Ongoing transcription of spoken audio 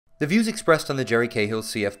The views expressed on the Jerry Cahill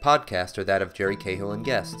CF podcast are that of Jerry Cahill and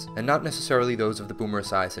guests, and not necessarily those of the Boomer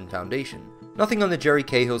Esiason Foundation. Nothing on the Jerry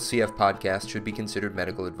Cahill CF podcast should be considered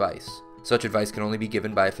medical advice. Such advice can only be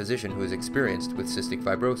given by a physician who is experienced with cystic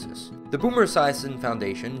fibrosis. The Boomer Esiason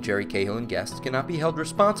Foundation, Jerry Cahill and guests cannot be held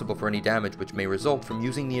responsible for any damage which may result from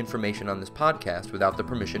using the information on this podcast without the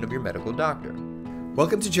permission of your medical doctor.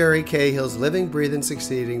 Welcome to Jerry Cahill's Living, Breathing,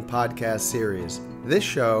 Succeeding podcast series. This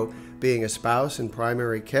show, being a spouse and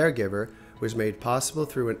primary caregiver, was made possible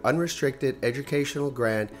through an unrestricted educational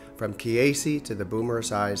grant from Chiesi to the Boomer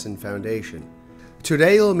Esiason Foundation.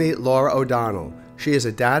 Today you'll meet Laura O'Donnell. She is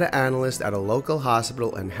a data analyst at a local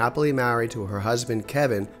hospital and happily married to her husband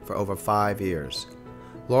Kevin for over 5 years.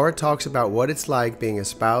 Laura talks about what it's like being a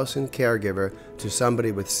spouse and caregiver to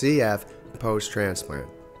somebody with CF post-transplant.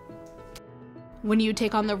 When you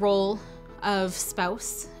take on the role of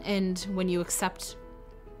spouse and when you accept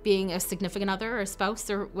being a significant other or a spouse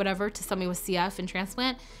or whatever to somebody with CF and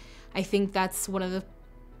transplant, I think that's one of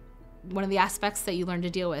the aspects that you learn to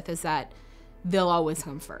deal with, is that they'll always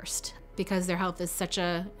come first because their health is such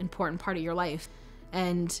an important part of your life,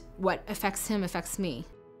 and what affects him affects me.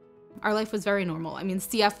 Our life was very normal. I mean,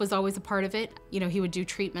 CF was always a part of it. You know, he would do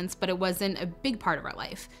treatments, but it wasn't a big part of our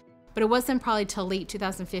life. But it wasn't probably till late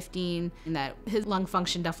 2015 that his lung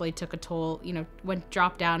function definitely took a toll,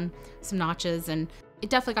 dropped down some notches, and it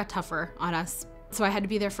definitely got tougher on us. So I had to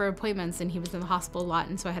be there for appointments, and he was in the hospital a lot,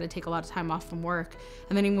 and so I had to take a lot of time off from work.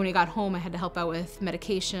 And then even when he got home, I had to help out with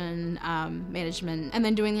medication, management, and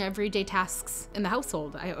then doing everyday tasks in the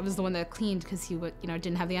household. I was the one that cleaned because he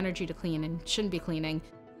didn't have the energy to clean and shouldn't be cleaning.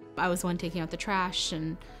 I was the one taking out the trash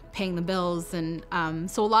and paying the bills, and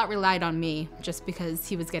so a lot relied on me just because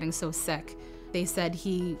he was getting so sick. They said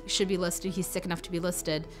he should be listed, he's sick enough to be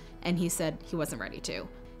listed, and he said he wasn't ready to.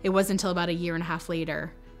 It wasn't until about a year and a half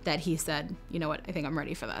later that he said, you know what, I think I'm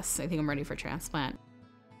ready for this. I think I'm ready for transplant.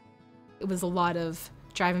 It was a lot of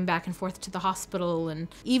driving back and forth to the hospital, and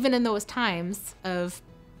even in those times of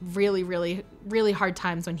really, really, really hard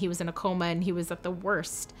times when he was in a coma and he was at the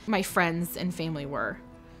worst, my friends and family were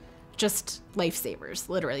just lifesavers,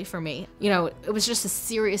 literally, for me. It was just a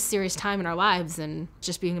serious, serious time in our lives, and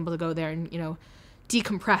just being able to go there and,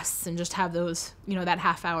 decompress and just have those, that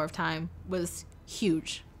half hour of time was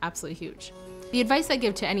huge, absolutely huge. The advice I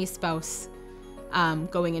give to any spouse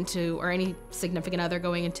going into, or any significant other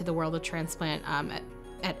going into the world of transplant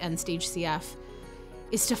at end-stage CF,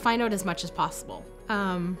 is to find out as much as possible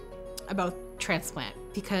about transplant,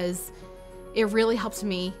 because it really helped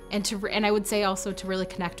me, and I would say also to really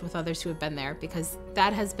connect with others who have been there, because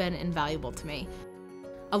that has been invaluable to me.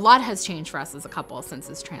 A lot has changed for us as a couple since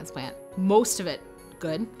this transplant. Most of it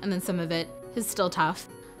good, and then some of it is still tough.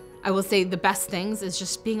 I will say the best things is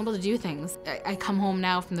just being able to do things. I come home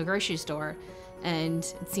now from the grocery store, and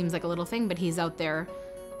it seems like a little thing, but he's out there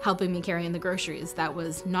helping me carry in the groceries. That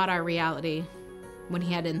was not our reality when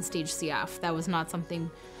he had end-stage CF. That was not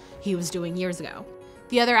something he was doing years ago.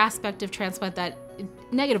 The other aspect of transplant that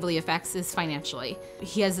negatively affects is financially.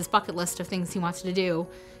 He has this bucket list of things he wants to do,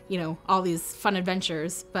 all these fun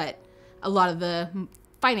adventures, but a lot of the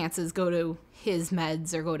finances go to his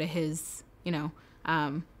meds or go to his,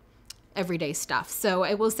 everyday stuff. So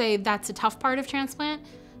I will say that's a tough part of transplant.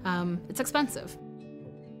 It's expensive.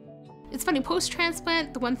 It's funny,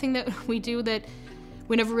 post-transplant, the one thing that we do that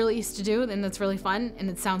we never really used to do, and that's really fun, and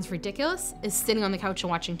it sounds ridiculous, is sitting on the couch and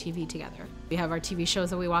watching TV together. We have our TV shows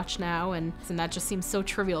that we watch now, and that just seems so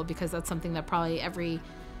trivial because that's something that probably every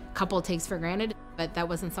couple takes for granted, but that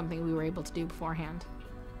wasn't something we were able to do beforehand.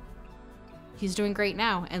 He's doing great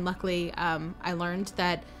now, and luckily I learned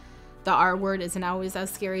that the R word isn't always as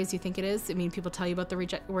scary as you think it is. I mean, people tell you about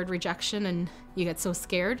the word rejection, and you get so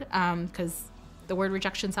scared because the word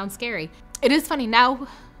rejection sounds scary. It is funny,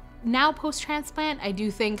 now post-transplant, I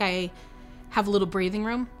do think I have a little breathing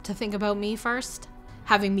room to think about me first.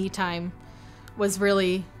 Having me time was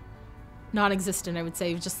really non-existent, I would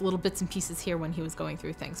say, just little bits and pieces here when he was going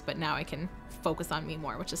through things, but now I can focus on me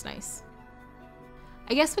more, which is nice.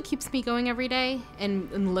 I guess what keeps me going every day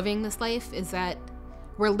and living this life is that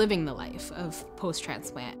we're living the life of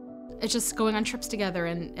post-transplant. It's just going on trips together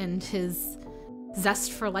and his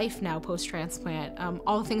zest for life now post-transplant.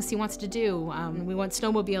 All the things he wants to do. We went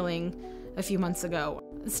snowmobiling a few months ago.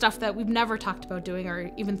 Stuff that we've never talked about doing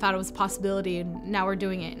or even thought it was a possibility, and now we're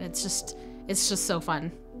doing it, and it's just so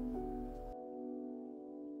fun.